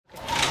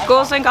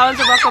Ghouls and Goblins,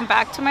 and welcome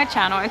back to my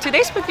channel. In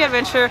today's spooky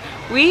adventure,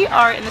 we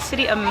are in the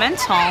city of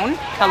Mentone,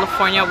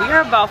 California. We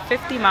are about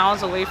 50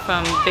 miles away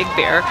from Big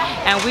Bear,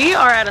 and we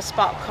are at a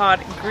spot called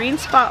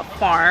Greenspot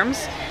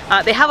Farms.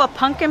 They have a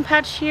pumpkin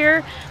patch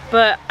here,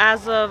 but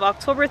as of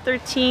October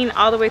 13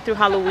 all the way through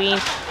Halloween,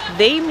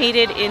 they made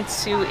it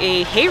into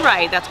a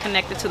hayride that's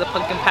connected to the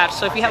pumpkin patch.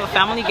 So if you have a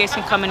family, you guys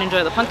can come and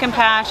enjoy the pumpkin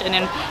patch, and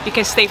then you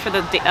can stay for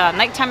the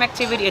nighttime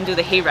activity and do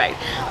the hayride.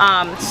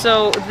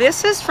 So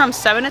this is from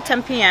 7 to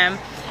 10 p.m.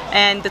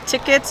 and the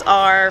tickets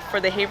are for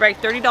the hayride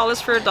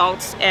 $30 for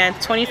adults and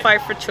 $25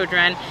 for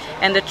children,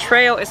 and the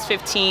trail is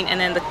 $15, and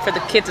then for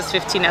the kids is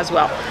 $15 as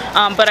well.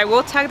 But I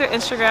will tag their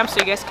Instagram so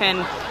you guys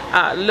can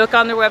look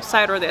on their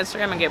website or the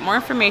Instagram and get more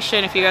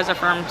information if you guys are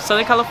from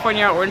Southern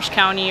California, Orange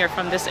County, or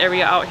from this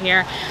area out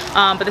here.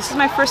 But this is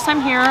my first time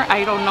here.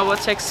 I don't know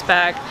what to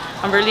expect.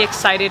 I'm really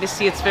excited to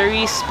see. It's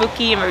very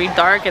spooky and very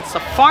dark. It's a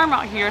farm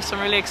out here, so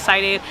I'm really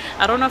excited.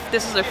 I don't know if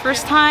this is their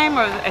first time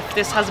or if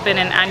this has been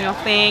an annual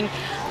thing,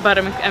 but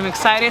I'm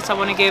excited. So I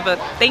want to give a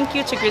thank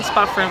you to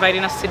Greenspot for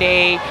inviting us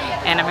today,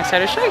 and I'm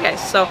excited to show you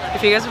guys. So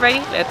if you guys are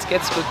ready, let's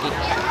get spooky.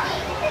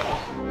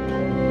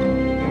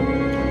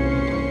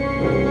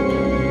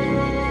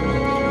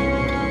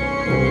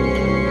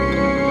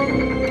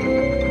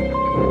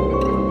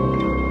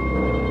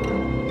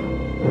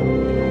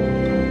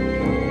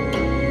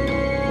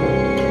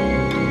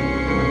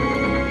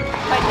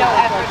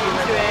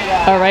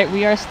 All right,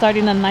 we are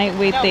starting the night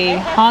with a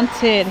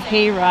haunted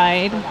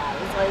hayride.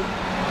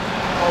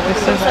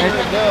 This is our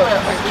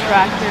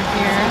tractor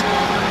here.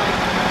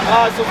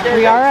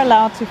 We are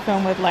allowed to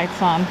film with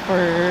lights on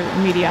for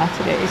media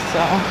today, so.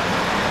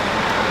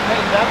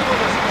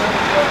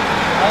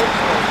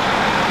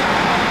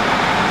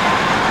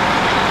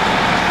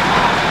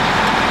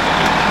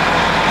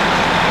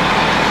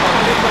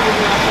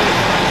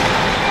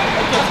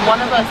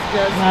 One of us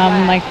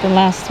does. Like the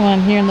last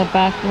one here in the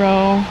back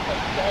row.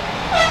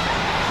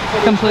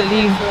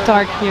 Completely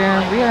dark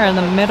here. We are in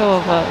the middle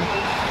of a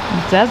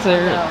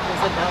desert,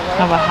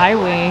 of a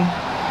highway.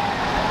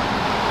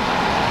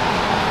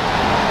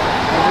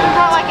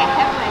 Like a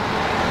headlight.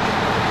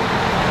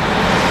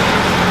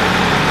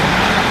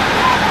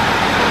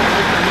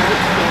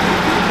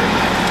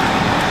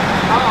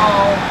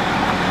 Uh-oh.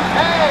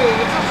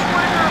 Hey, it's a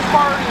swingers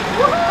party.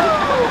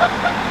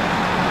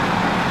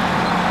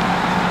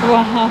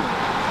 Wow.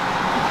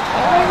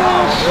 Oh my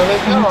gosh. Where they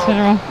go? Turn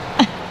around.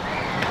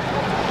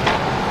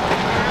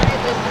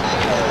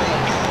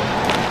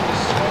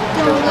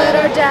 Don't let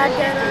our dad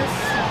get us.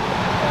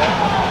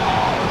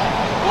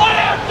 What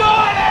are you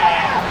doing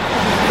here?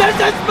 This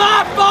is my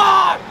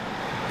farm!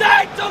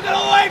 They took it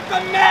away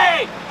from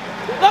me!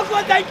 Look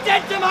what they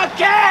did to my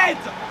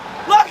kids!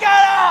 Look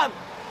at them!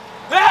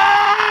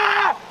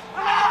 Ah!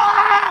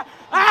 Ah!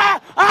 Ah!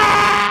 Ah!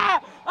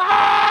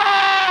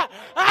 Ah!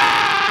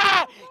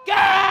 Ah! Get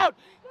out!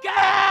 Get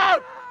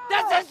out!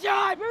 This is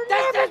yours!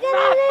 This is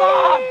my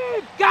farm!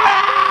 Get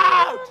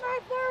out!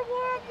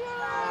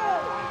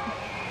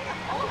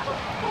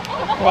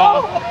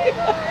 Wow.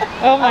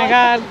 Oh my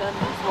god.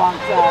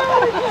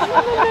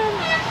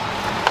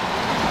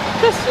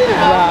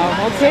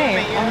 Wow, okay.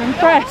 I'm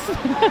impressed.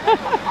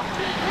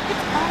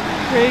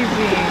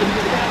 Crazy.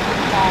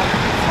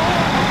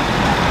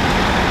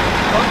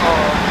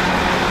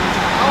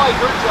 I like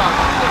your job.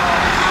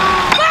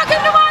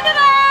 Welcome to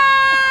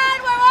Wonderland!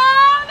 We're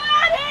all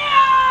out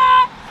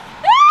here!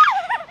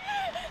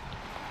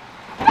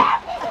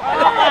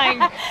 Oh my.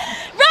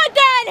 Right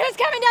then, who's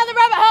coming down the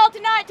rabbit hole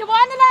tonight to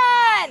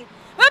Wonderland?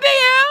 Will be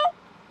you?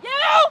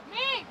 You?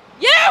 Me?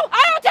 You?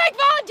 I don't take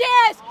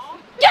volunteers!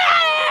 Get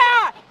out of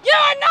here! You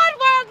are not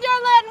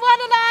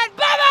Wonderland!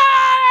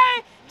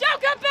 Bye-bye! Don't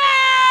come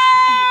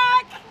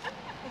back!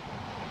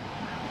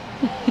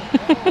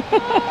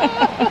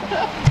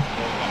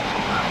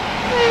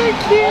 Very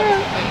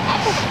cute.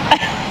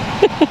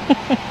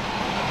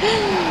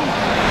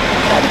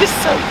 That is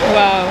so good.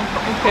 Wow,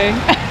 okay.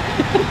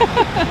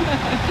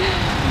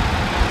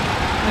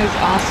 That is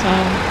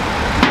awesome.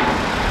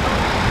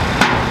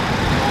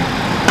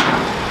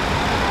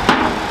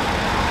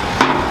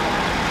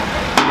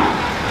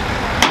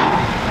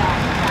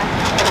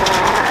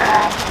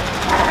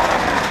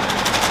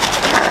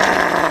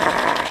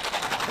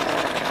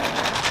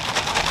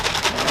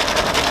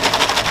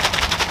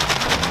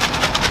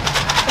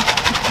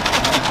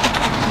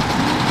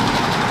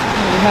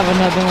 We have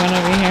another one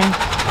over here.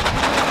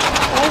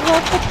 I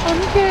love the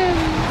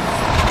pumpkins.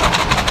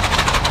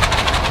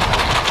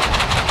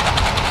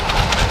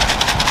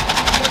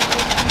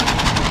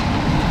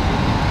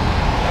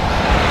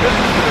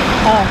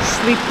 Oh,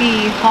 Sleepy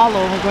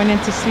Hollow. We're going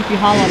into Sleepy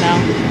Hollow now.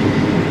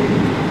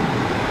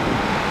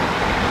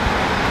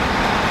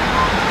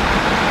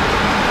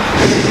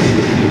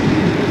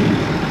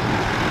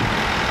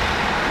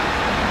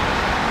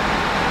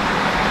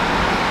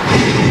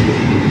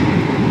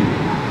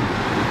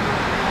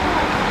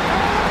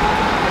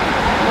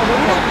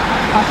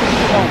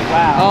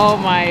 Oh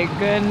my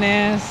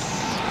goodness.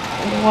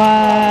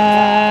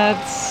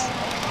 What?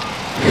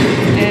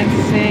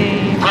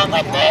 Insane. Come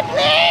with me,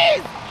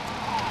 please!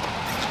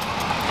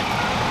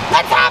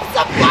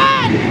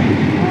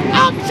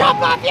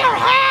 of your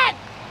head!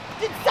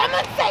 Did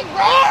someone say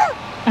rare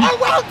or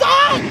well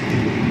done?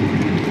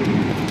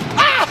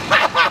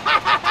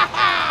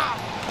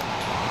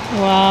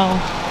 Wow.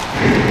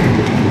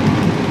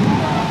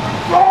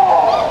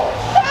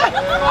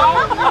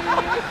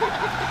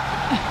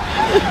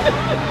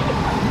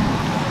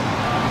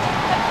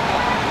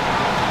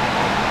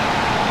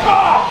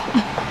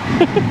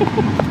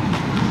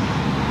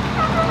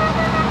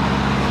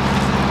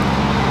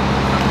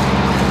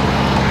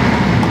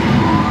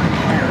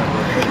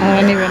 I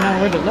don't even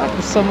know where to look.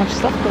 There's so much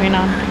stuff going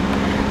on.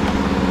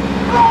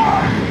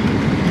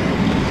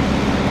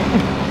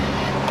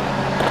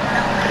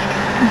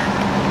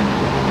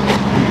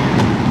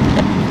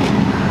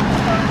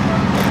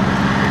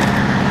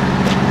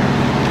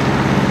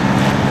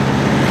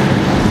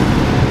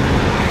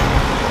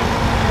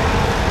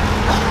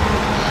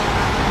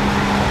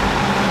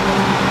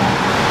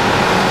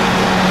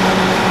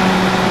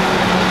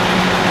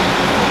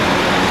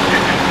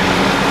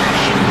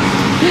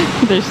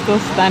 They're still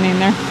standing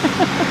there.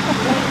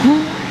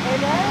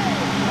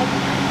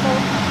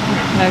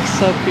 That's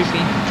so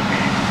creepy.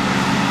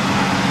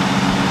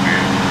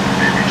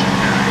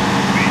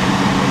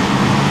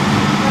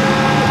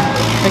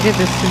 Look at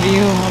this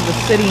view of the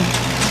city.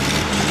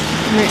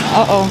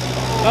 Uh-oh.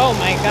 Oh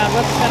my god,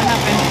 what's gonna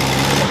happen?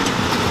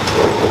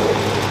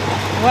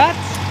 What?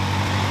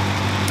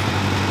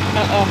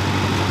 Uh-oh.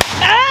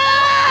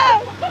 Ah!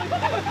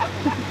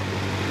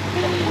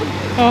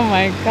 Oh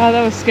my god,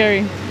 that was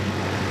scary.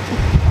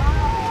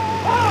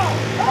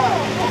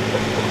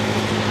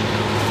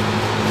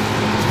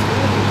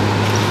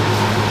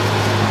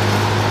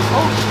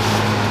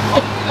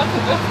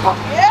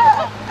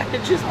 Yeah!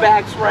 It just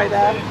backs right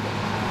at it.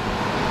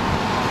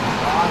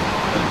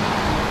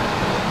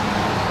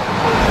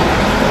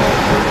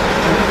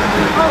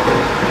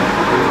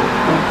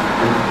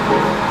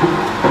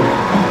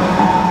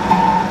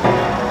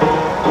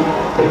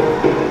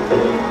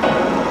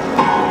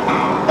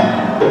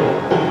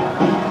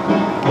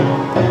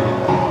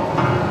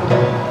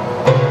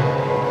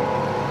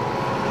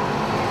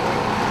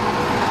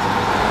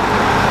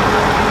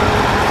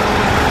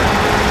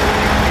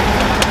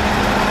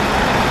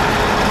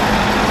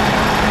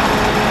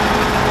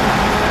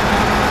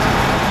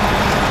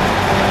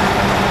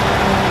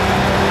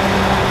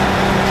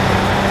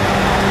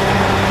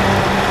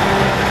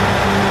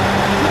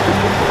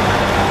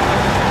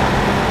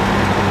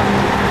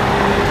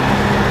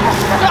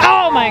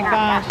 Oh my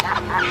gosh.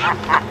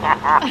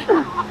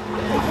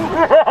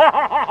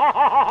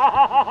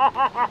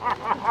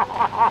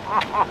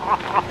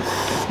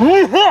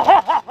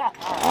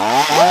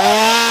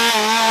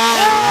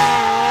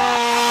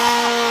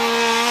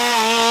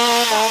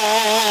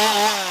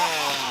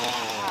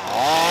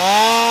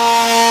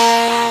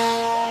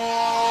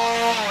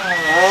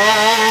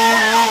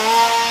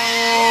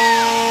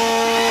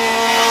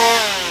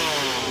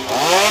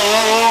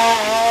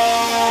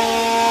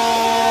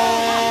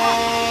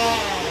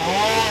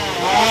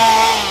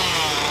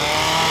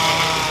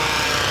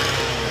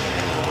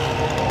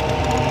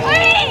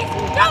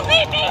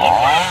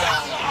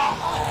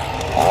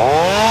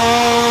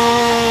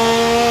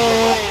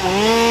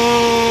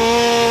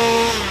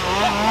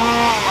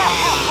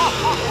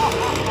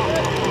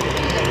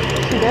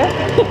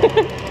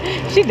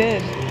 She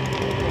did.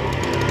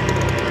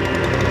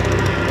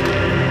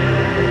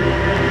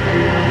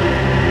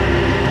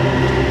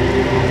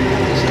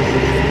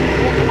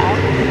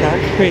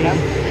 Pretty. I'm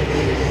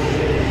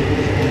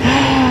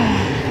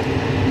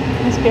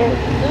scared.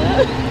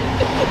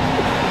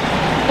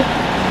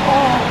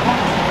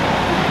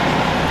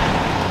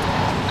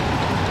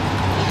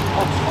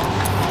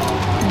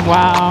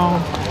 Wow.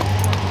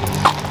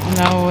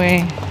 No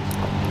way.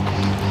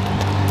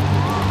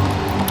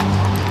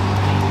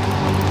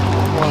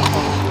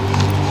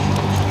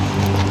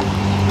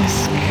 That's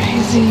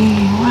crazy.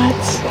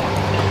 What?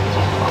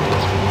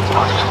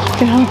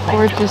 Look at how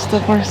gorgeous the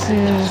horse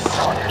is.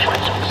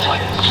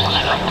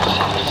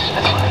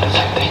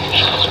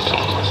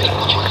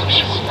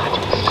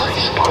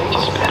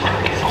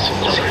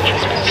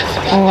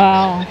 Oh,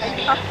 wow.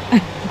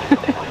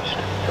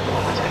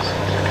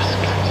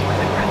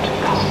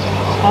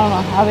 I don't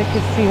know how they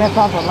could see that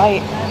off the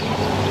light.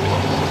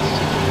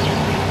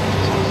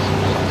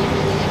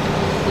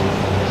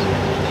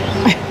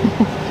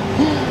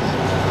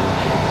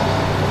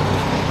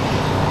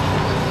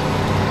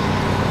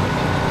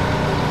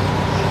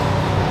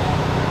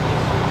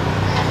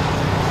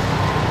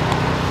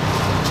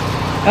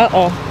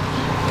 Uh-oh.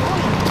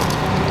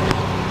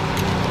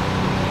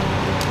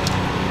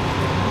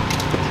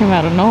 Came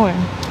out of nowhere.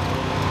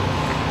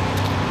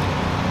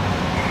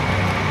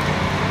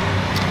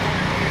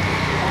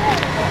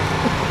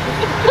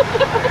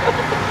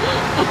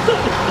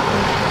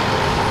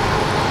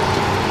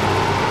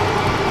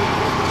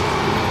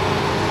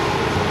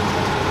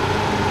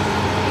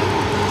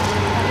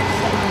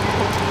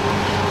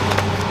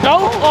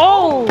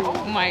 Oh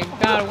my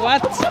god,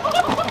 what?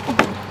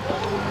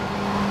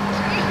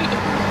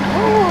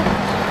 Oh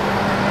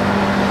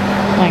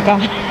my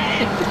god.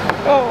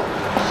 Oh.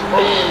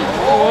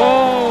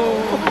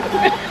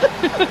 Whoa.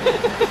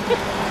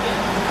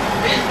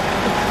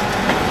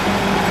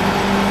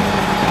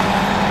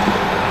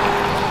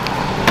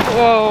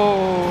 Whoa.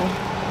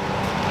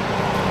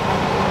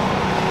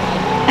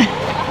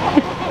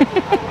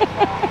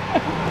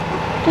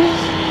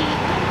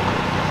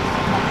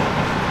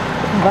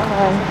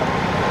 Bye.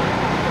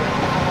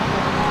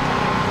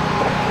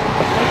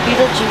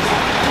 Beetlejuice.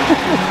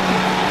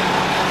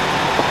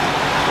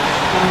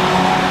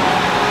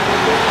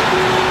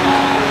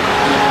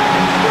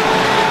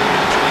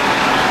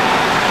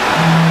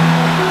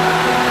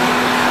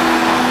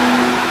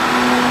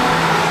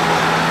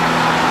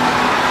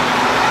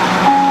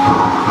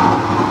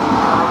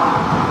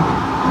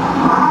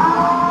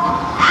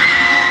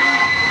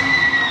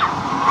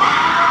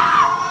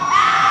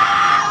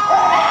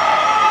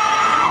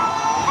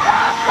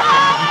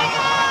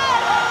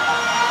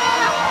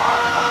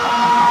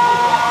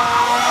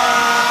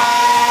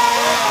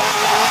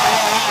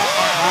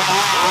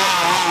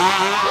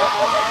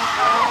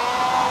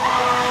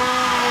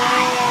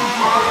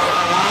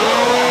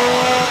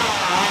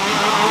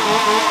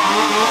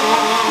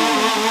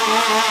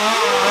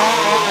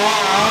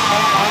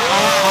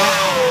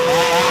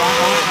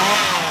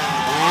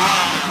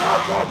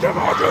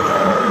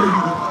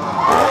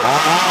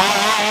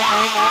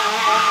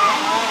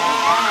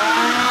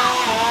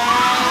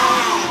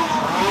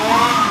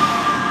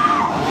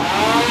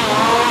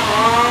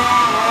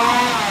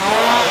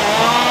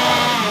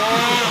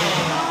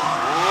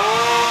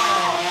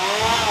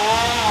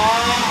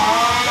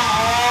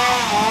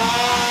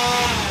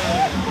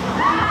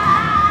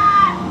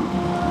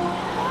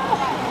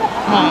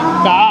 My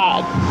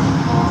God. I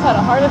almost had a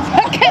heart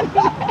attack.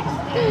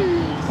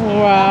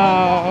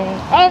 Wow.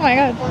 Oh my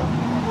God.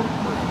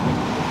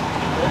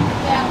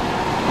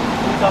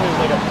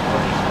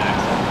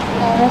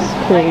 That's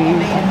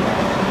crazy.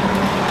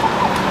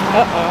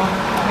 Uh-oh.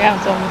 We have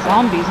some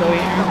zombies over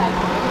here.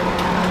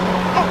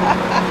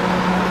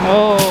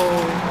 Oh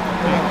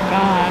my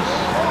gosh.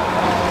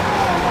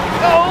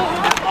 Oh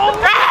my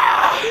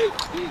gosh.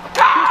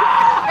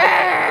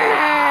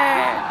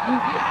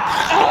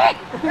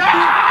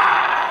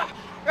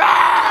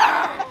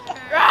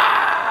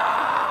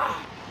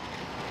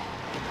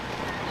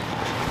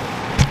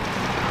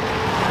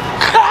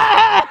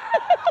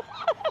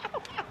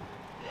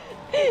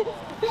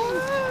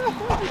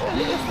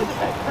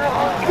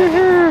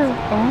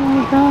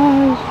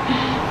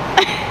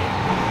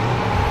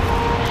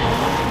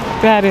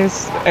 That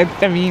is,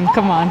 I mean,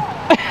 come on. Well,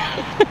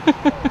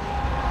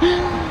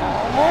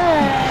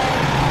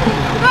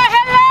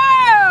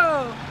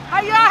 hello!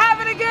 Are y'all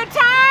having a good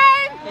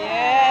time?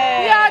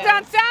 Yeah. Y'all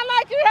don't sound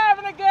like you're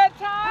having a good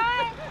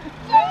time.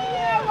 So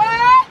you know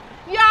what?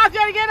 Y'all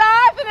gotta get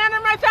off and enter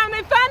my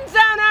family fun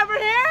zone over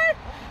here.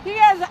 You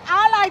guys,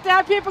 I like to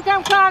have people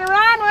come clown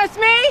around with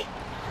me.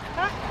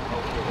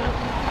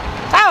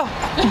 Oh!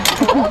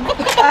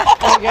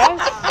 I guess.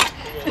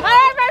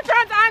 Alright, my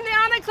friends, I'm the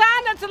only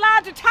clown that's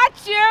allowed to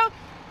touch you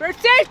for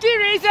safety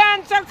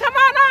reasons, so come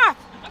on off!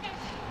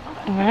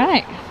 All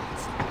right.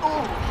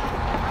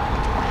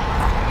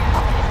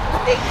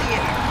 Thank you.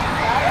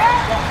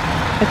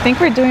 I think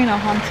we're doing a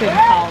haunted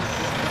house.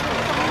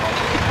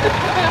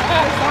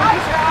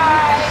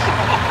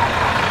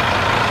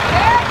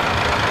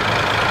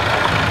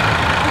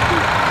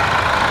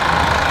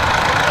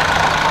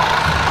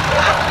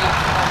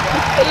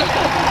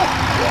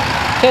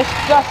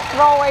 Just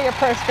throw away your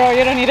purse, girl.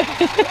 You don't need it.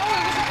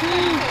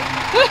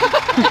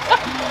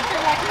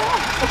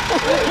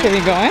 Can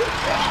we go in?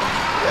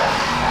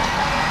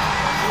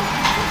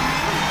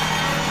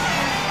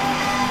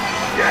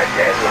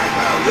 Like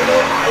a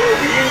little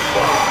Halloween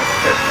boss.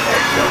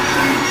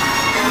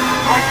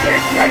 I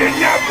can't get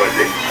enough of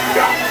this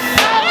stuff.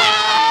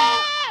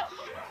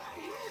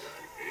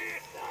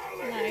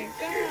 Oh my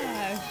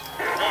gosh.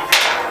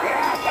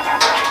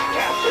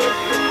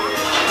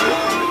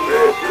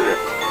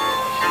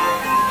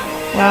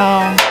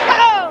 Wow.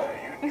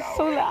 It's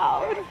so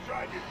loud.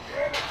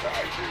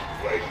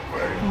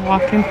 I'm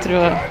walking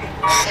through it.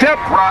 Step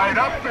right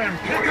up and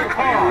pick a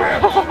car.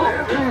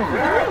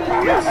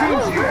 It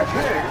seems you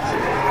picked.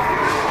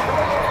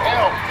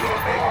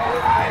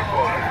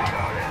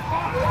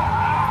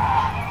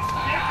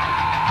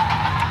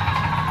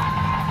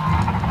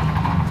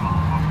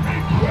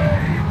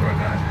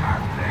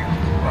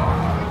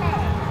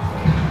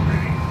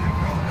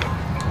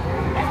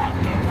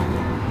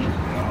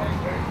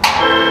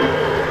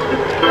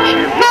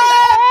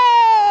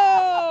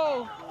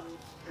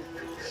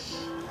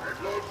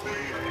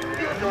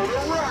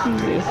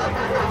 Jesus.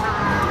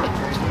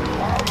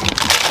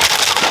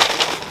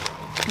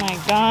 My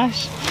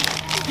gosh.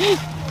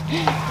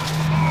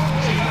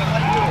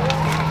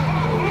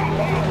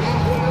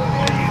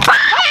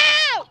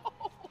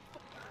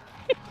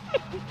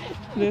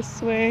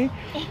 This way.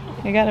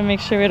 You gotta make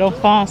sure it don't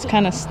fall. It's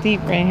kind of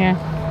steep right here.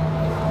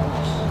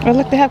 Oh,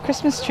 look, they have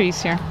Christmas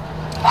trees here.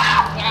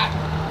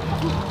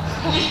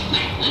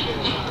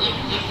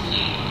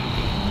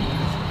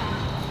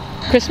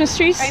 Christmas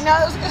trees? I know,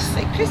 I was gonna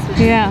say Christmas.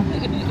 Yeah.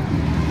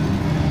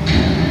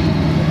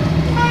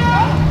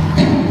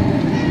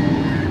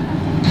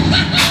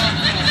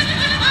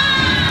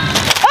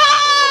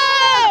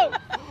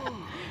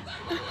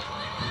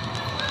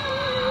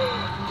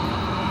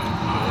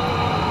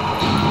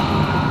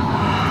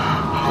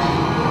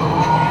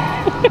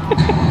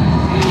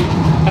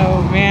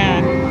 Oh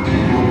man.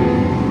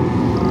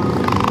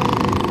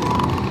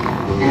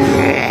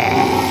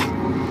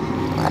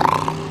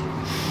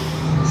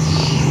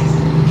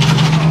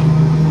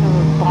 There's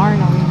a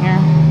barn over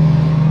here.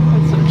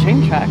 With some train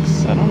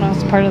tracks. I don't know,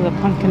 it's part of the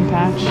pumpkin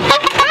patch.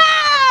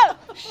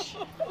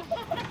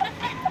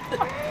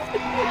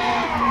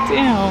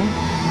 Damn.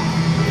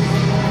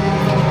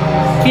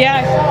 Yeah,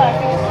 I saw that.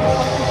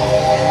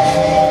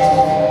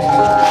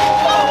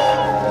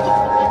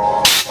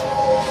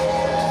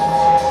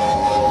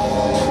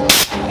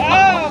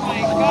 Oh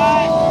my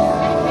god.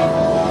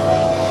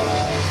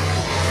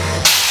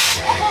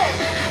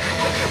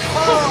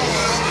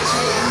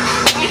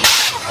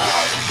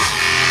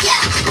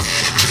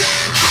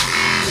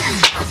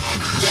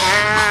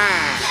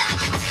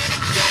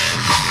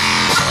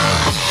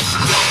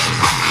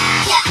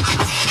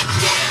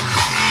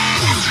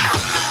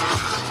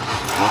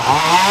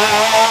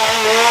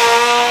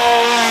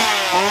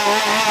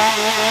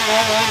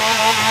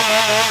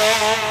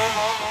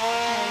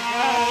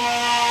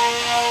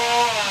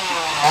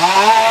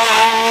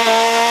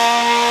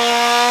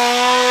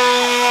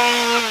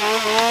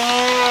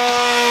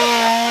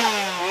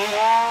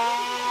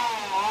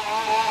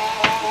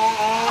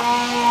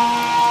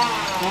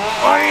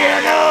 What are you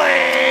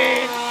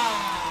doing?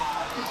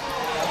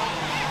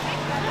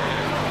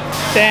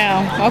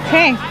 Damn.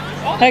 Okay.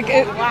 Like,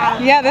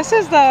 yeah, this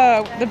is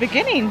the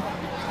beginning.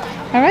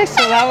 All right,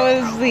 so that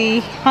was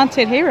the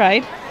haunted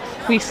hayride.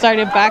 We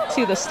started back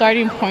to the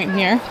starting point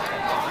here.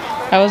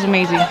 That was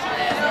amazing.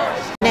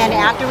 And then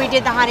after we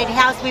did the haunted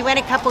house, we went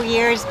a couple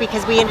years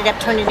because we ended up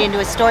turning it into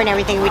a store and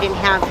everything. We didn't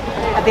have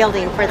a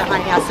building for the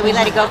haunted house, so we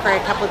let it go for a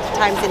couple of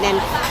times, and then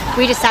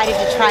we decided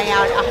to try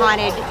out a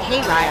haunted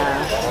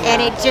hayride,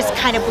 and it just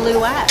kind of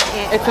blew up.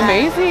 It's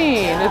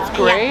amazing. It's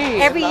great.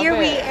 Yeah. Every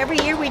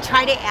year we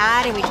try to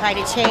add and we try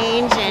to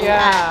change, and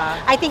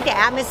I think the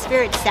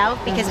atmosphere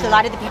itself, because a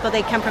lot of the people,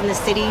 they come from the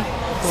city,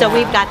 so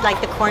we've got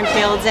like the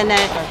cornfields and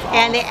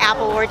the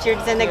apple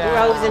orchards and the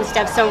groves and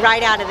stuff. So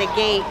right out of the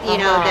gate, you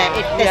know,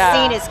 the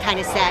scene is kind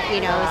of set, you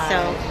know. So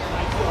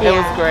it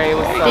was great. It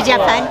was so Did you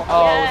have fun?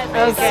 Oh,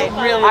 It was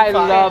really I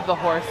fun. love the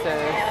horses.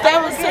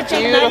 That was such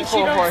a nice,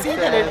 you don't see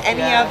that in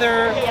any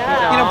other,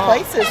 you know,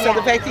 places. So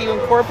the fact that you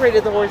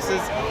incorporated the horses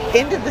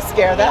into the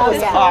scare, that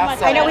was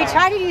awesome. I know we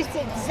try to do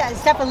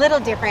stuff a little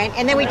different,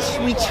 and then we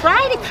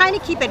try to kind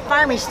of keep it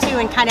farmish too,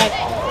 and kind of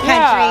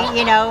country,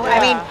 you know. I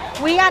mean,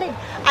 we had it.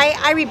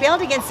 I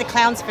rebelled against the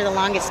clowns for the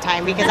longest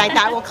time because I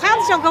thought, well,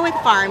 clowns don't go with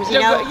farms, you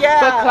know.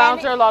 But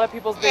clowns are a lot of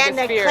people's biggest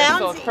fear, clowns,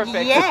 so it's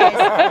perfect. Yes,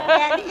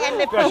 and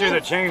the Especially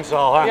the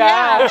chainsaw, huh?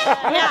 yeah,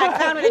 a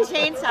clown with a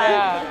chainsaw.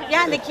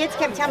 Yeah, and the kids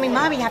kept telling me,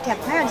 Mom, you have to have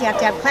clowns, you have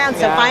to have clowns.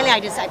 So finally, I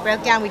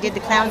broke down. We did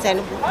the clowns, and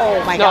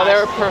oh my gosh. No, they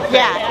were perfect.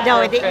 Yeah,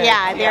 no,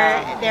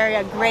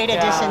 they're a great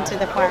addition to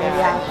the farm.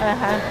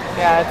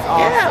 Yeah, it's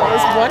awesome. Yeah, it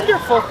was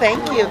wonderful.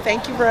 Thank you.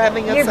 Thank you for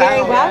having us You're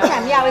very out.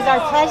 welcome. Yeah, it was our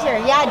pleasure.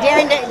 Yeah,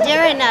 Darren,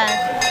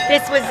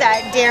 this was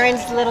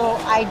Darren's little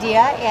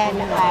idea, and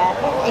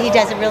he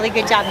does a really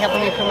good job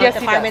helping me promote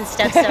the farm and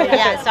stuff. So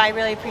yeah, so I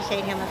really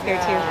appreciate him up here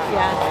too.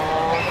 Yeah.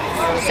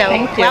 So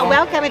Thank you. well,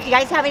 welcome. If you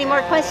guys have any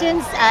more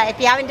questions, if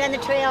you haven't done the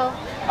trail,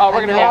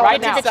 we're gonna go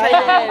right go now. to the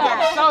trail.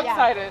 So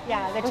excited.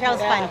 Yeah, the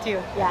trail's fun too.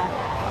 Yeah.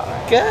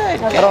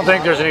 Good. I don't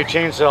think there's any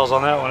chainsaws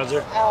on that one, is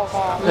there?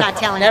 I'm not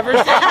telling. Never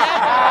said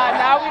that.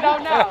 Now we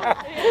don't know.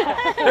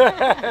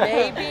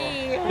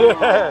 Maybe.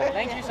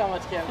 Thank you so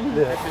much, Kim.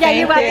 Yeah,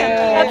 you're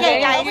welcome. Okay,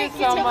 guys. Thank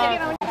you so much.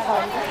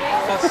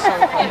 That's so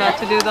cool. I'm about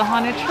to do the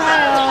haunted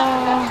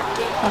trail.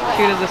 How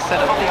cute is this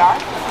setup?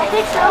 I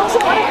think so.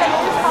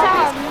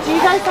 Do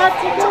you guys have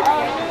tickets?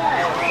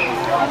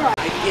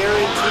 I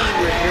guarantee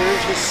we're here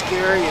to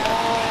scare you.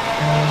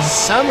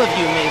 Some of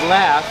you may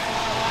laugh,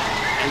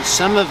 and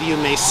some of you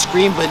may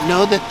scream, but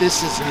know that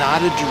this is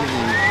not a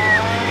dream.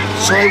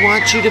 So I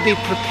want you to be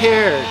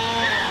prepared.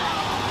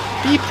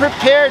 Be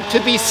prepared to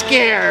be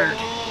scared.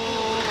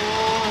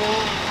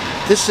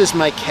 This is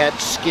my cat,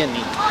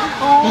 Skinny.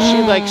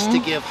 She likes to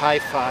give high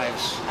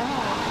fives.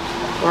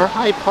 Or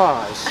high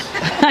paws.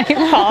 High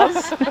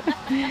paws.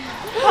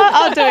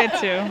 I'll do it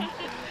too.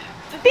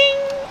 Ding!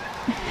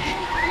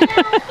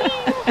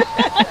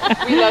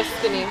 We love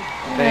Skinny.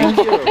 Thank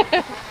you.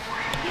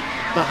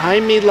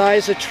 Behind me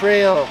lies a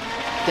trail.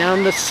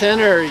 Down the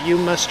center you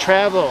must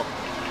travel,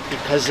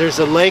 because there's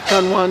a lake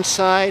on one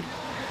side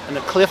and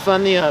a cliff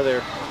on the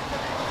other.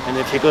 And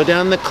if you go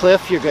down the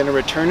cliff, you're going to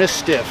return a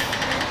stiff.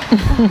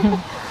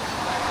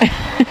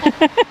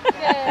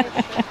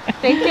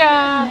 Thank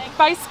you.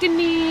 Bye,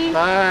 Skinny.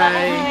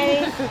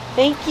 Bye.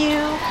 Thank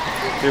you.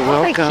 You're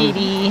welcome. Hi,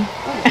 kitty.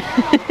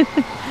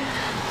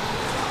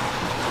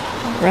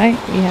 Right,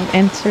 we have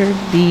entered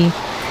the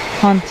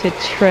haunted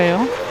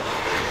trail.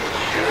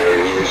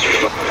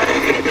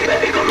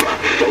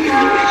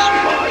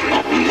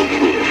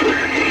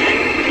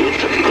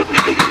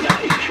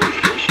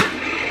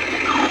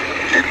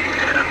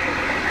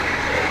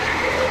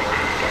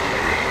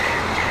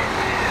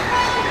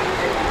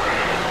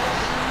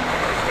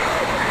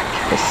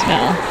 The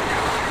smell.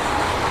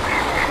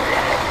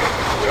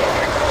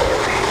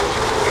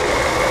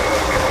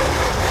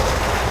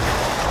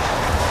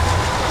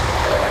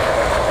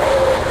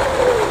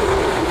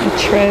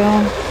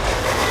 trail.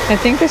 I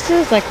think this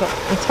is like a,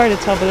 it's hard to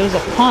tell, but there's a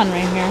pond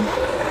right here.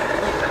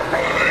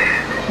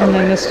 And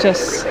then this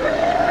just,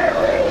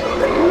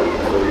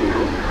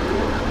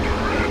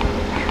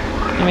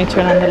 let me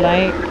turn on the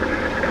light.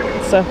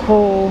 It's a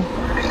whole,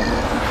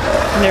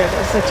 there it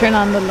is. I turn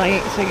on the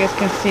light so you guys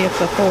can see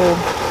it's a whole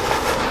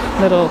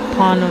little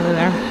pond over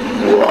there.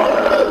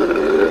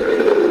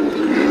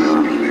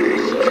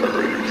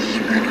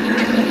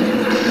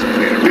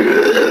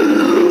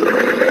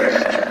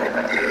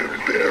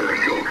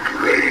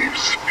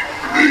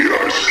 They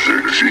are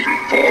searching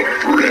for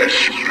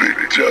fresh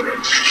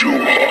victims to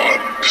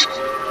hunt.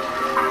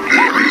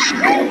 There is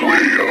no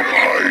way of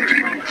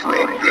hiding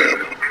from them,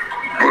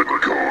 but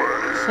go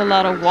ahead. It's a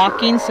lot of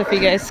walking, so if you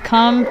guys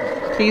come,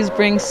 please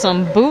bring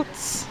some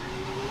boots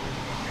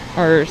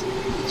or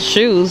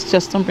shoes.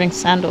 Just don't bring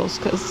sandals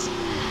because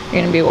you're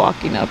going to be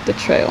walking up the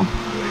trail.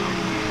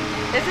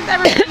 Doesn't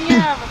that remind you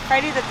of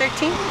Friday the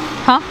 13th?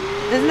 Huh?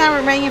 Doesn't that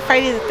remind you of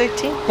Friday the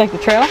 13th? Like the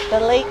trail? The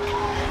lake.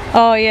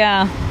 Oh,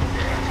 yeah.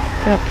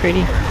 How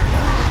pretty.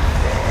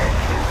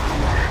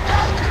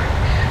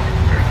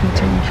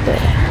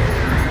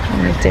 Let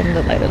me dim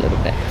the light a little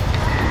bit.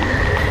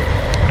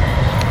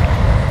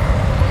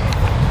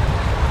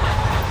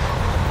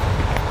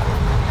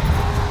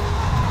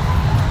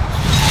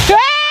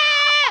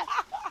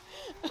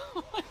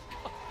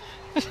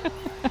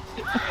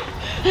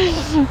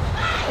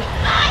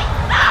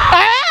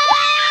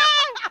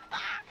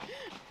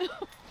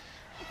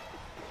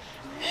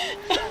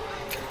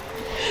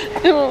 I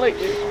don't like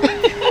it.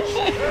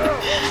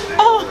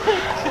 Oh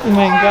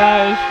my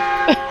gosh.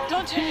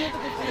 Don't turn me into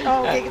the video.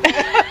 Oh, okay.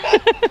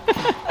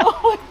 Oh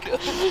my god.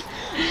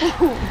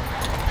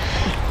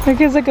 Like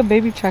it's like a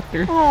baby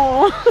tractor.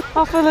 Oh.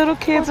 All the little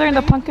kids are in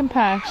the pumpkin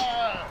patch.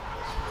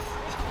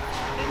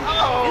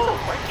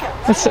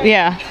 It's,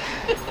 yeah.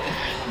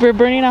 We're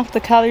burning off the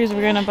calories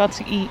we're about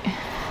to eat.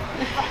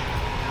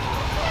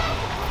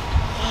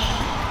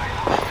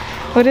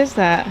 What is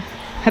that?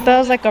 I thought it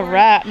was like a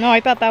rat. No, I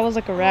thought that was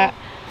like a rat.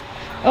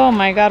 Oh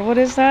my god, what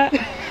is that?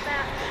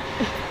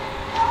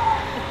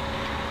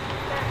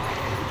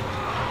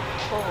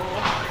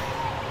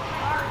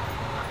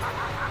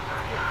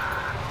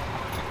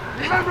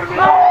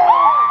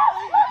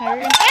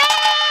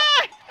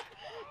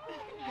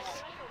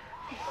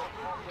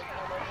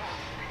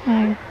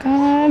 My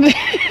god.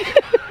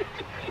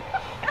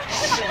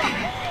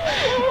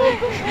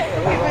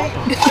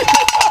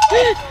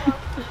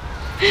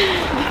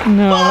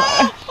 No.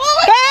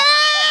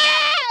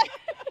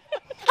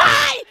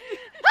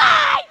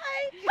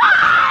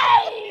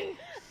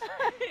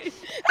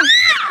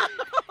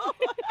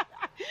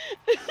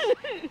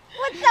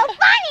 What's so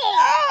funny?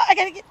 Oh, I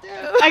gotta get through.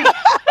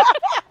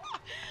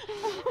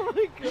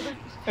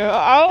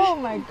 Oh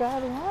my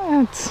god,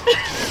 what?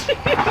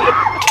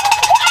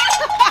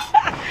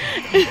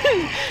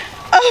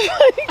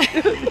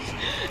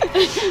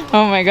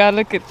 Oh my god,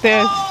 look at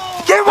this.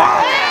 Get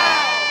on!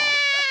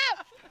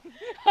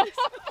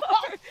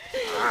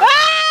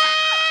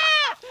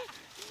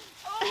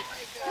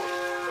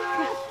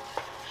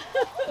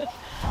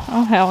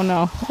 Oh hell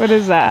no. What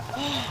is that?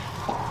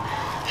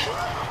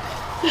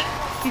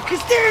 You can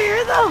still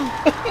hear them.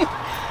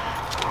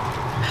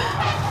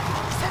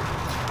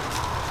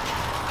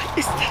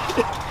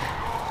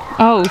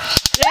 Oh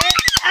shit.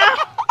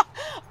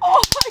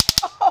 Oh my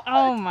god.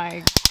 Oh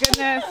my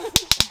goodness.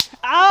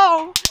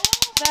 Ow!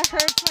 That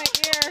hurts my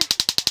ear.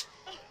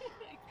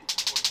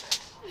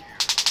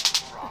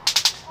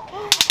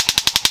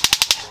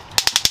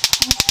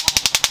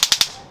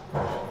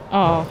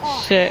 Oh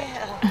shit.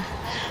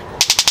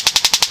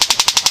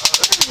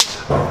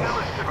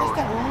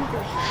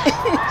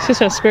 It's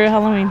just a spirit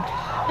Halloween.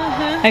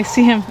 I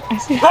see him. I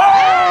see him.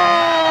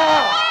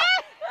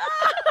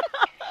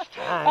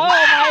 Oh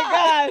my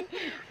god.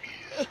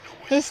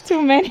 There's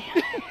too many.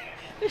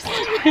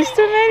 There's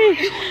too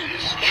many.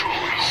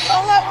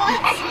 All at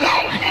once.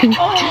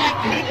 Oh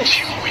my goodness.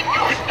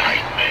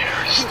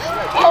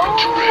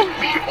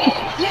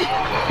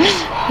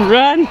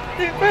 Run.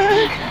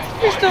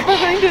 You're still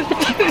behind us.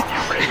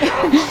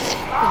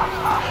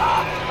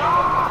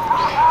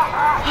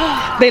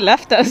 They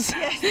left us.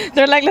 Yes.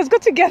 They're like, let's go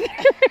together.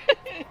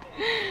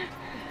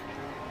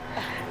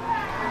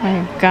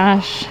 My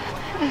gosh.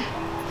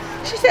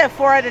 She said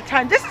 4 at a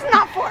time. This is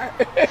not 4.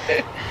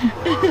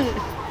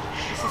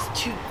 This is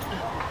 2.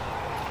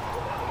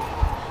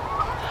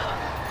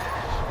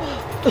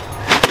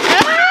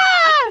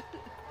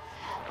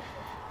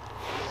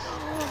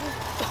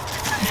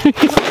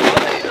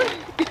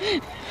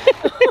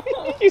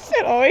 You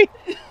said oi.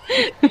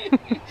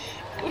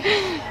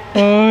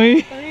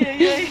 Oi.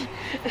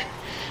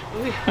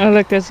 Oh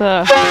look, there's a...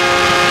 What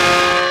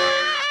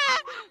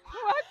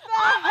the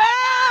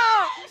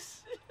hell?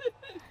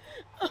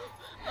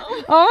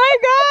 Oh my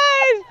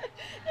god!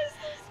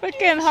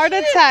 Freaking heart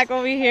attack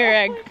over here.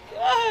 I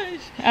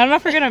don't know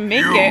if we're gonna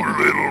make it.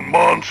 You little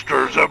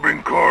monsters have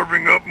been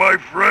carving up my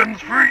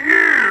friends for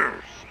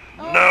years.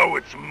 Now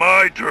it's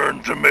my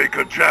turn to make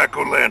a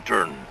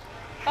jack-o'-lantern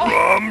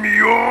from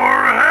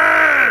your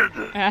head.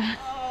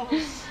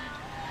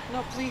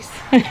 No, please.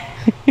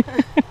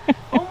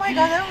 Oh my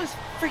god, that was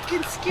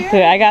freaking scary.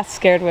 Dude, I got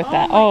scared with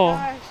that. Oh my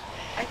gosh.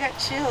 I got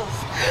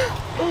chills.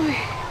 Ooh.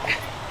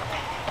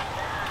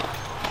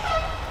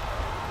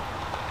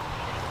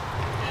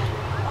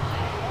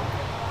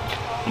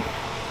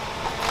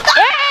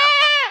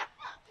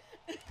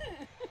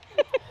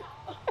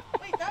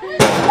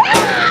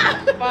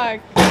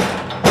 Fuck.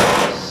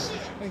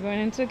 We're going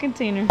into a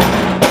container.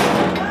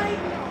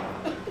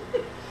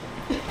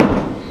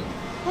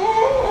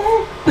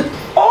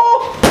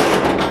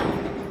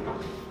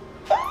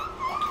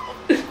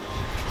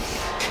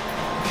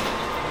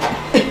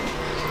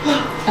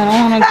 I don't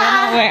want to go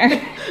nowhere.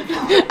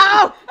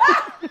 Ow!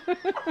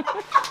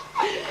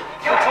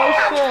 Oh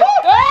shit.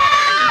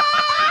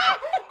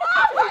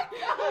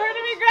 Where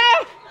did we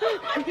grab?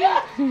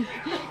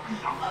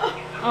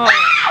 Oh.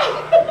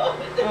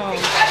 Oh.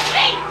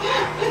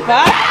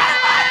 What?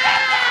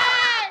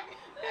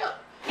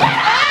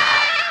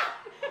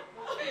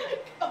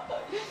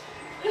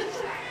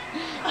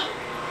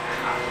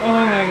 Oh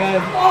my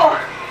god.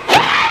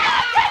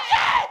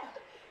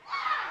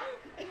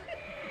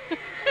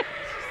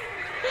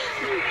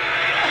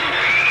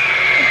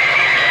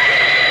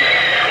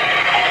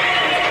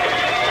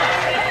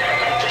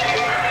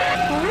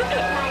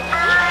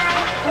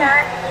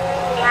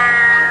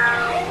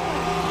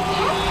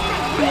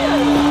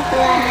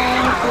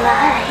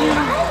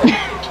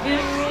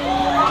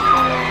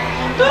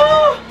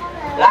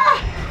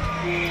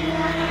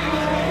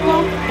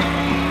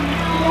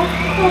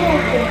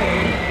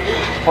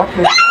 What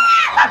the?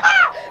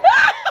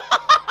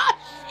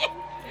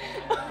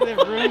 The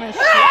room is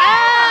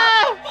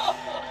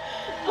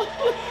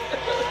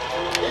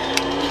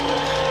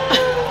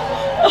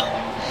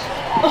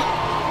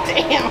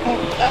Damn,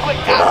 that one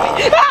got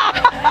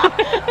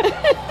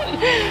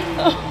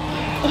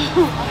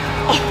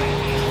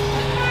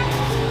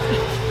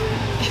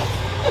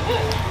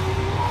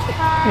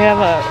We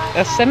have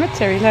a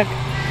cemetery, look. Oh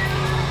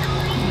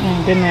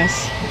my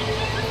goodness.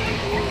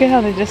 Look at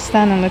how they just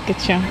stand and look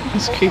at you.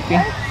 It's creepy.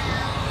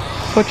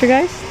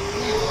 Poltergeist?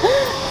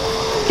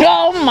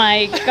 Oh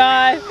my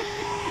god.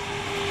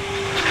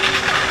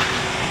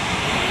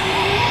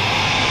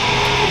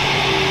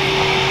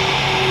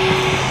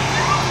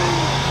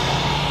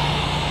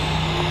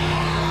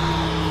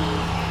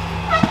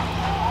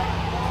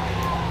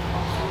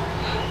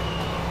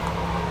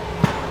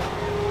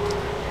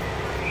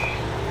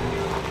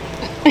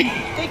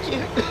 Thank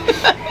you.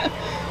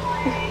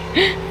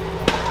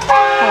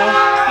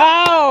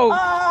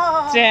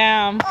 Oh,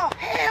 damn. Oh,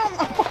 hell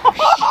no.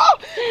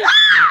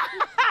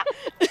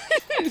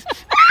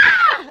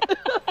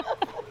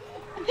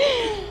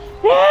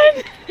 Run!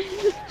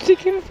 She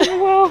came from the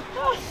well.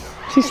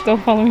 She's still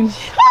following.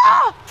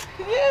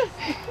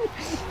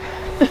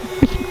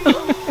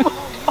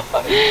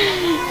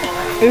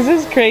 This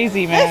is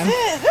crazy, man.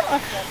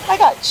 I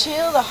got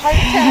chills, a heart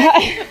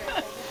attack.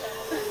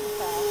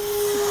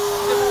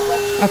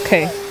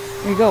 Okay,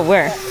 we go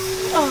where?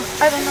 Oh,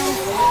 I don't know.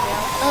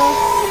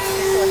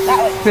 That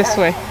way. This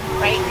way.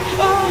 Right.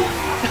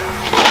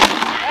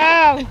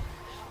 Ow!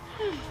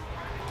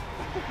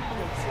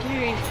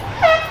 Scary.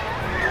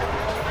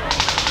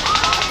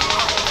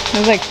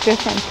 There's like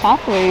different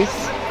pathways.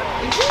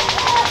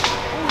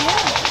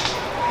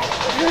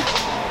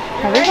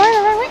 Are we going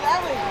the right way?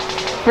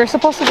 We're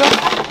supposed to go.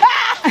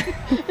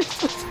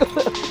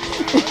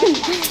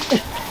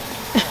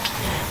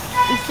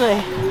 This way.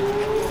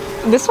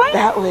 This way?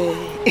 That way.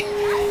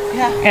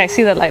 Yeah. Yeah, I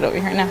see the light over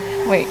here now.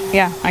 Wait,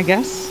 yeah, I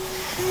guess.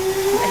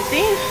 I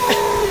think.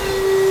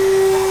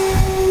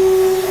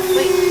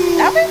 Wait,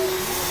 that way?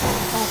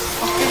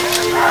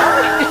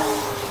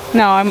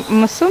 No,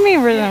 I'm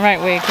assuming we're in the right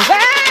way.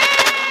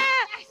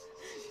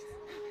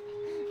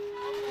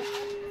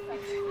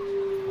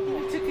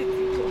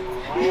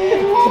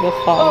 To the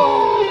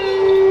fall.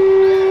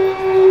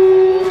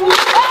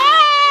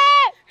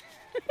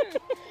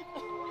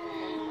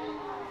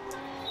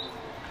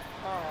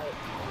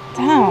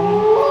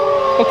 Damn.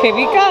 Okay,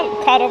 we got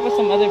caught up with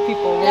some other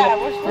people.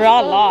 We're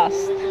all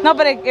lost. No,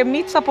 but it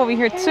meets up over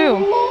here too.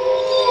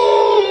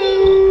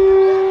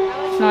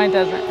 No, it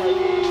doesn't.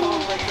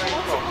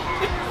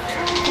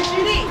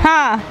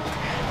 Huh?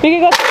 We can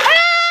go.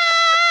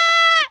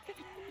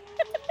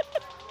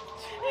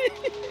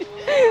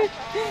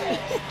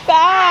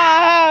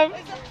 Stop!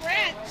 There's a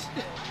branch.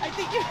 I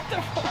think you have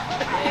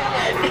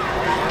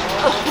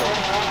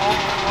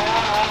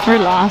to.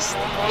 We're lost.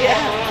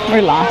 Yeah.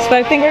 We're lost, but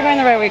I think we're going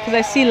the right way because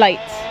I see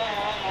lights.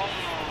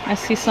 I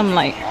see some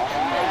light.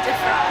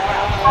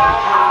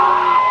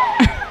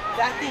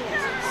 That thing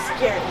is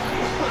scary.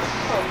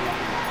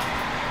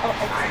 Oh,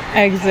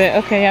 Exit.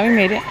 Okay, yeah, we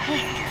made it.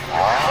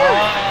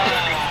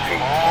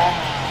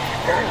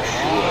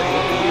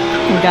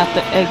 We got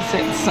the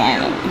exit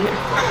sign over here.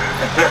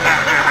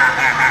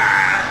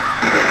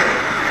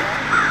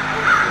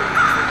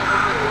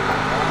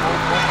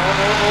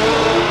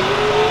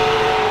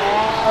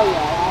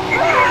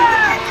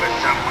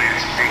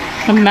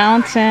 The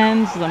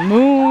mountains, the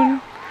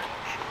moon.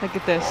 Look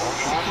at this.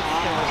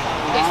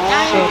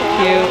 So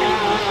cute.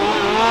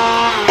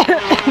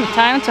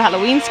 Time to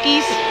Halloween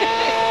skis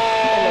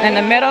in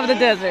the middle of the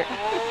desert.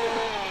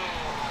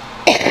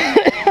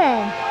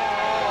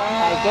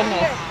 My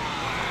goodness.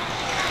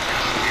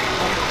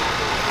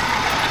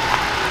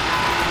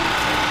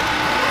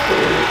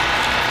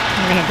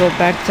 We're gonna go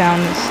back down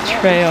this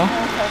trail.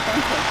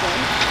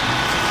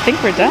 I think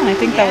we're done. I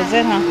think that was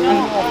it, huh?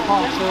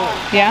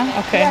 Yeah?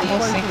 Okay, we'll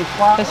see.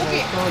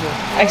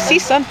 I see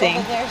something.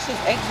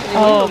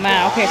 Oh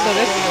man, okay, so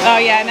this, oh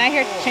yeah, and I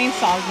hear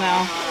chainsaws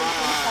now.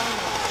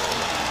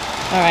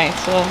 Alright,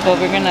 so, but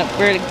we're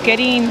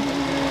getting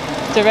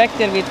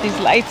directed with these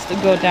lights to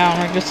go down.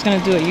 We're just gonna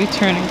do a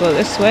U-turn and go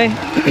this way.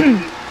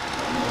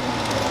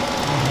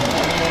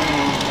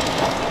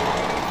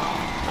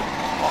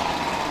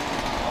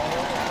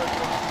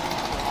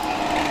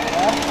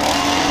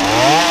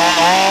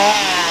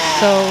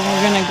 So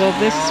we're gonna go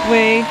this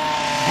way,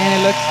 and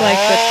it looks like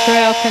the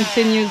trail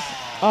continues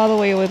all the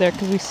way over there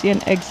because we see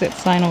an exit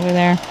sign over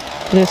there.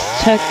 There's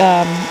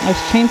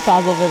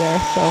chainsaws over there,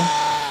 so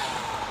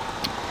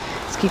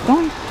let's keep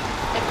going.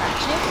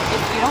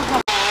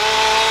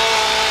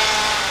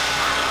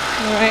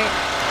 All right.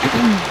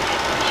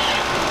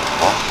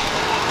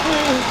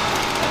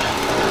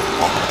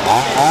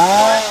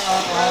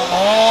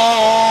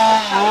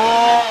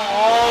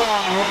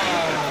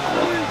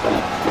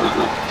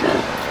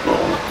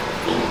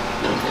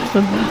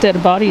 There's a dead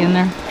body in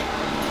there.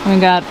 Oh my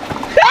god.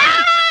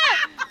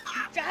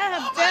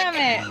 God damn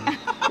it.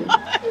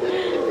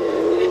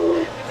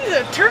 This is a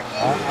turkey.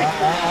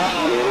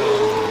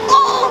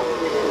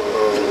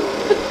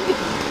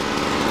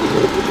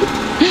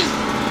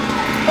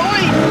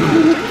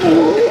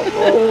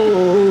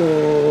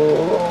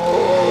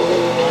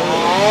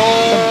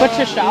 The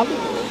butcher shop.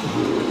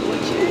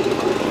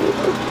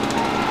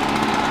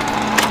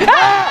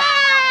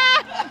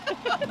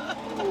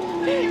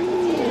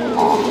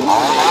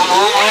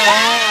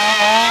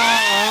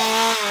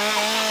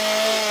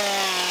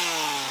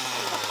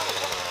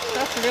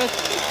 That's a real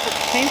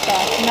chainsaw.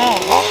 No.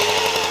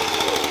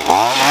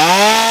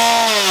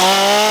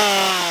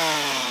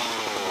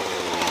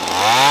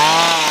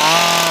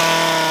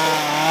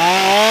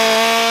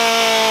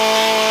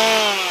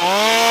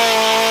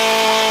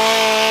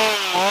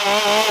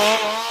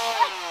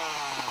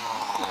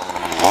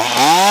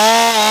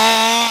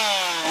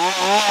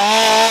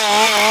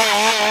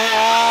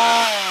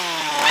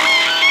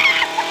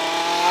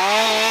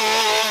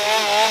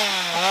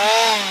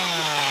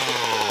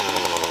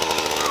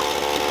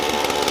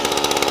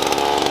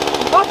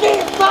 Okay,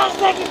 5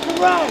 seconds to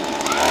run.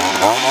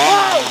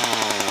 5,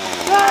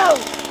 2,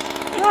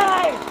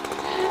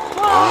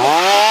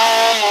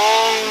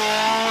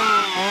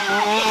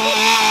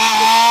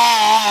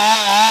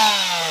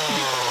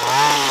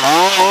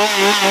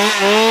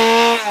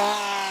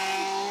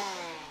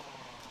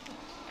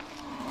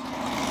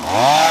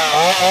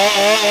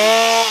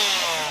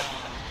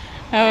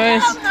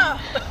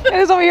 I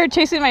was over here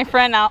chasing my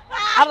friend out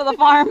of the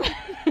farm.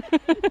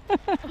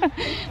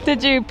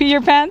 Did you pee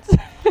your pants?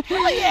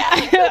 Oh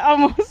yeah.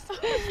 Almost.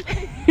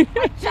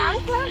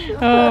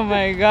 Oh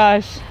my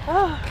gosh.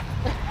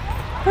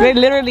 They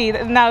literally,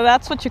 now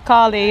that's what you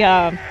call a,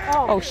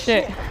 oh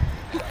shit.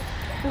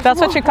 That's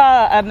what you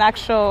call an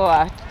actual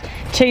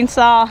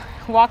chainsaw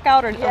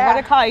walkout, or what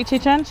do they call it,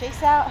 HHN?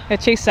 Chase out. A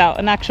chase out,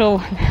 an actual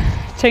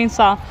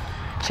chainsaw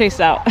chase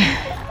out.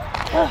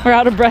 We're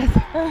out of breath.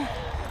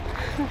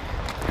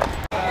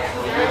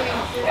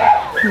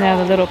 We have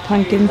a little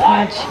pumpkin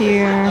patch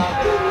here.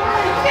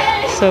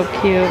 So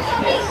cute.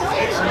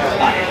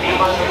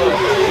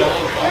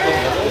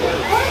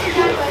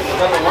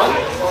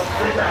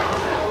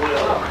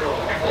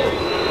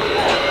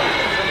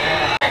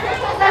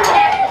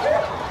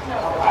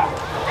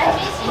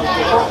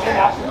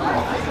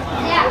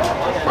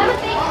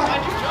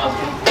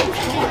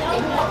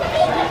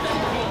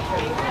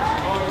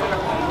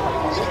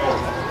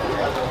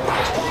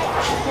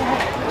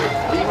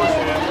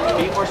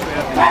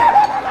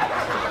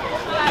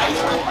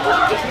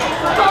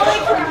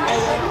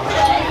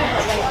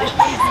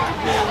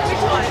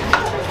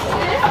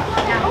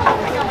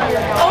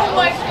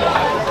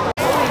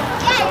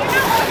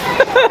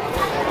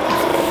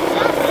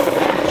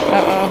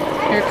 Uh-oh,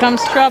 here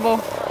comes trouble.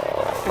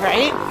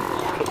 Right?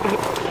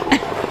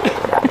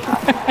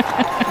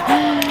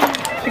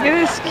 Look at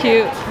this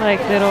cute, like,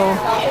 little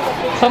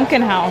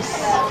pumpkin house.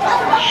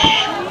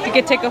 You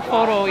could take a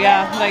photo,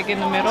 yeah, like in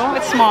the middle.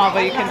 It's small,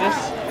 but you can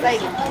just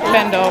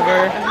bend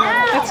over.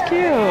 That's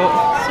cute.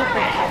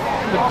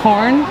 The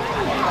corn.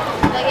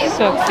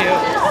 So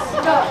cute.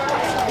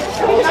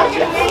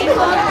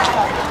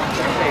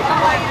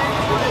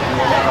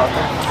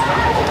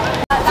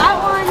 That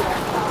one.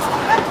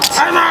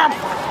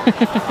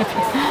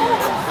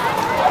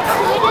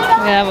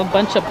 We have a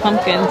bunch of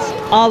pumpkins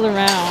all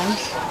around.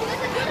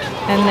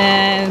 And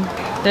then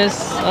there's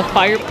a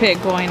fire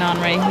pit going on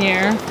right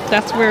here.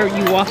 That's where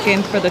you walk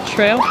in for the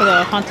trail, for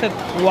the haunted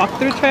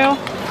walkthrough trail.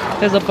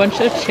 There's a bunch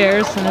of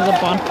chairs and there's a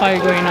bonfire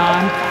going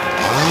on.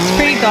 It's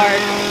pretty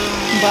dark,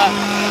 but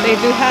they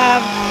do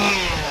have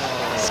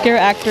scare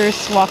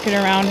actors walking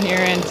around here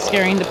and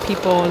scaring the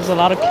people. There's a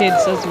lot of kids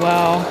as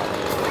well.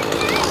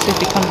 Let's see if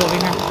he comes over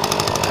here.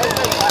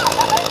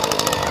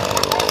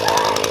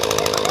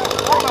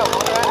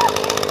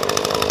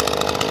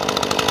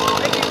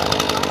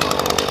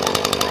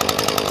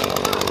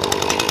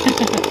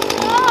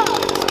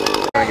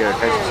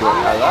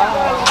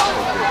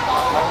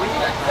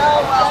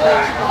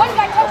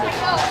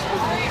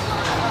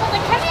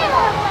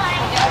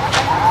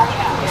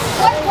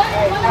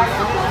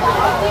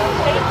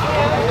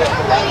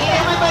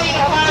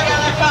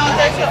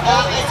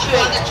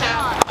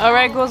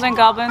 Alright, ghouls and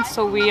goblins,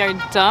 so we are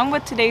done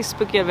with today's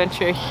spooky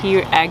adventure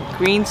here at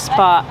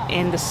Greenspot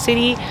in the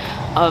city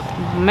of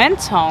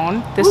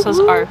Mentone. This was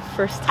our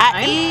first time.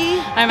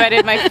 I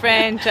invited my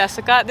friend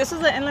Jessica. This is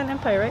the Inland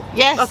Empire, right?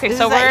 Yes. Okay,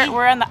 so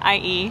we're on the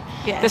IE.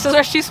 Yes. This is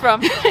where she's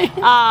from.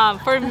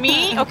 For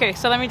me, okay,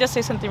 so let me just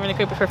say something really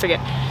quick before I forget.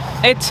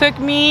 It took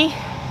me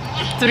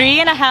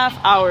 3.5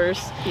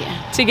 hours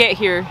to get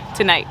here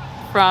tonight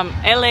from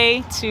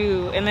LA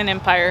to Inland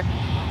Empire.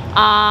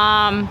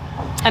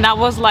 And I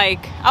was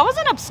like, I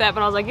wasn't upset,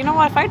 but I was like, you know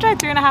what, if I drive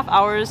 3.5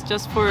 hours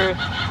just for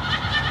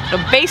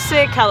a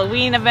basic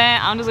Halloween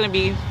event, I'm just gonna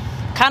be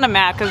kind of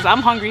mad because I'm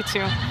hungry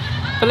too.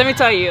 But let me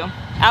tell you,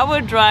 I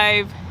would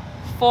drive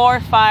 4,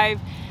 5,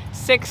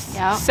 6,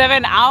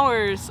 7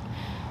 hours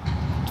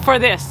for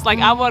this. Like,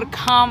 I would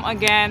come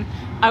again.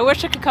 I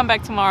wish I could come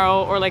back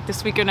tomorrow or like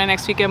this weekend or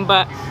next weekend,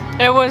 but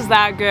it was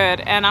that good.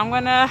 And I'm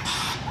gonna,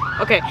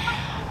 okay,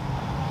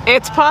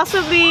 it's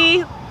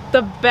possibly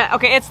the best.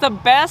 Okay, it's the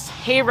best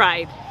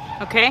hayride.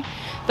 Okay,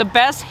 the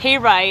best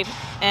hayride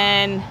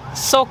in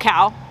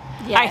SoCal,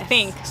 I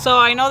think. So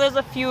I know there's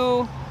a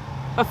few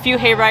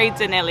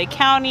hayrides in LA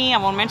County. I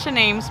won't mention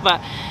names,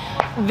 but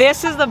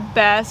this is the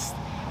best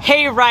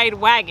hayride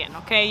wagon.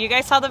 Okay, you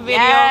guys saw the video.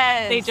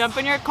 They jump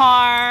in your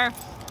car.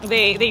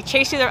 They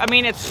chase you there. I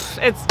mean,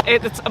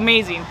 it's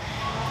amazing.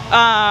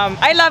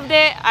 I loved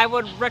it. I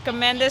would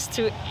recommend this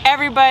to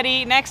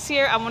everybody. Next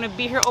year, I'm gonna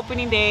be here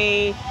opening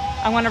day.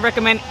 I want to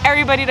recommend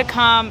everybody to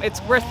come.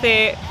 It's worth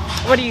it.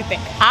 What do you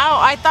think? Oh,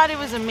 I thought it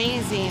was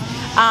amazing.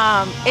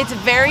 It's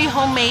very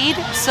homemade.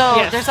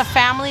 So there's a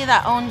family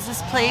that owns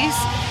this place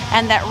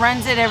and that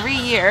runs it every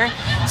year.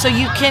 So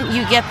you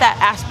get that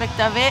aspect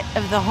of it,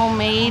 of the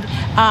homemade.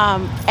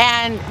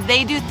 And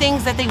they do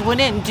things that they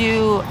wouldn't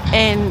do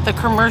in the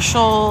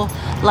commercial,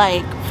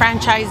 like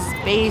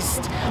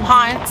franchise-based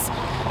haunts,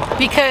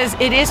 because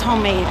it is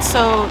homemade.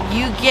 So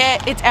you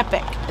get, it's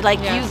epic. Like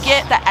you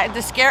get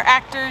the scare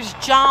actors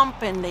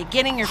jump and they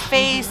get in your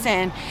face,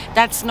 and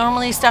that's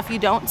normally stuff you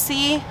don't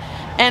see.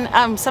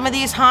 And some of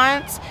these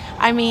haunts,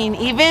 I mean,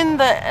 even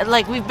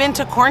like we've been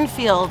to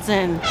cornfields,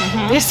 and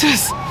this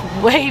was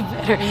way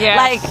better.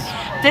 Like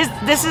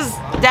this is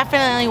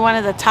definitely one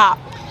of the top.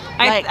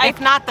 If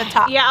not the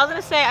top. Yeah, I was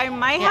gonna say I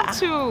might have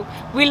to.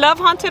 We love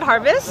Haunted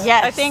Harvest.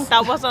 Yes, I think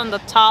that was on the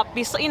top.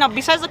 You know,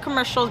 besides the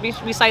commercials,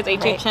 besides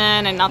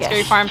HHN and Not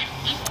Scary Farm,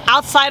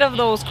 outside of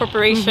those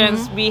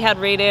corporations, we had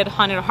rated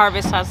Haunted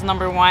Harvest as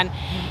 #1,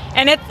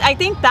 and I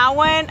think that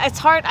one. It's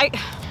hard.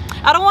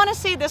 I don't want to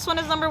say this one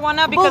is #1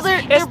 now because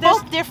they're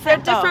both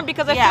different. They're different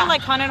because I feel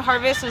like Haunted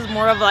Harvest is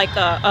more of like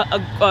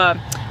a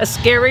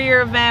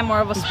scarier event, more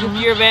of a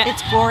spookier event.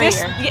 It's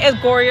gorier. It's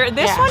gorier.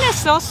 This one is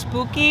still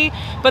spooky,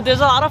 but there's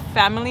a lot of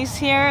families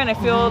here, and I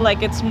feel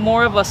like it's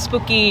more of a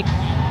spooky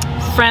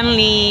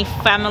friendly,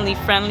 family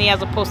friendly,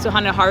 as opposed to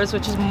Haunted Harvest,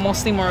 which is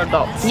mostly more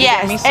adults.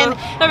 Yes, so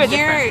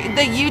and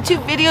the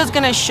YouTube video is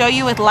going to show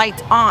you with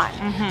lights on,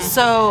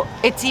 so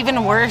it's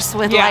even worse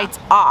with lights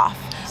off.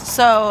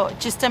 So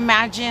just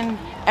imagine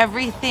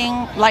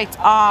everything lights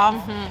off,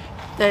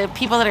 the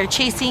people that are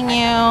chasing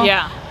you.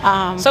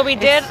 So we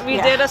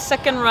did a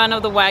second run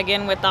of the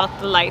wagon without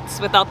the lights,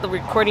 without the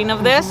recording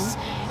of this.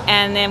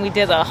 And then we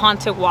did a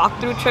haunted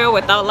walkthrough trail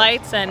without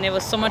lights, and it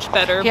was so much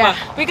better. But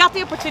we got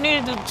the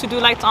opportunity to do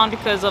lights on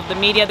because of the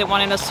media. They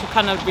wanted us to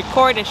kind of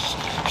record and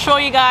show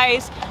you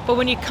guys. But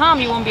when you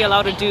come, you won't be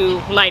allowed to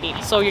do lighting.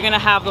 So you're gonna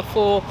have the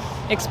full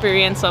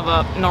experience of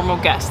a normal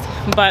guest.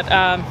 But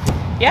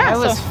yeah, it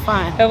was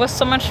fun. It was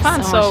so much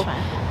fun. So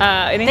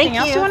anything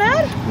else you want to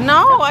add?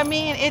 No, I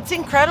mean, it's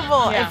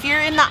incredible. If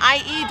you're in the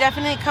IE,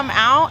 definitely come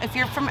out. If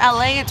you're from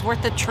LA, it's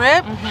worth the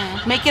trip.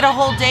 Make it a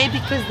whole day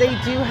because they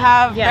do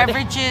have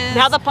beverages. They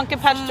have the pumpkin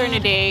patch during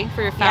the day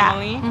for your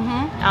family.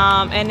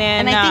 And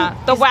then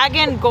the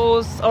wagon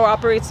goes or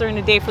operates during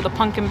the day for the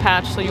pumpkin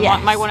patch. So you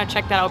might want to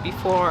check that out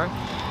before.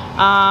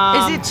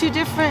 Is it 2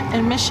 different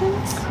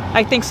admissions?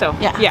 I think so.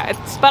 Yeah.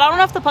 But I don't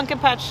know if the pumpkin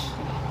patch.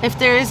 If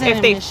there is an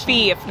admission.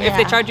 If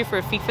they charge you for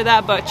a fee for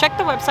that, but check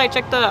the website,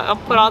 I'll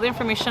put all the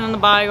information in the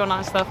bio and all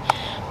that stuff.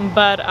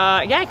 But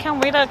yeah, I can't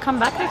wait to come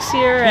back next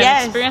year and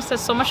experience this.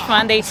 So much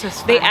fun. They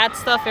add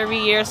stuff every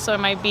year, so it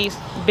might be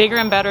bigger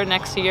and better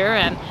next year,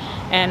 and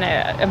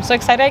I'm so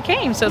excited I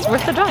came, so it's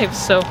worth the drive.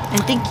 So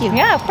and thank you.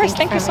 Yeah, of course,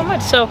 thank you so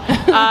much. So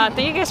thank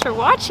you guys for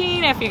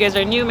watching. If you guys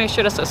are new, make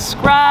sure to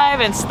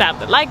subscribe and stab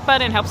the like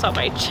button. It helps out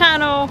my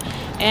channel.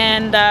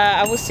 And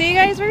I will see you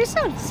guys very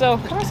soon. So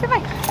come on, say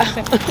bye.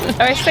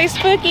 All right, stay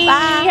spooky.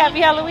 Bye. Happy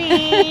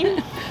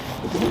Halloween.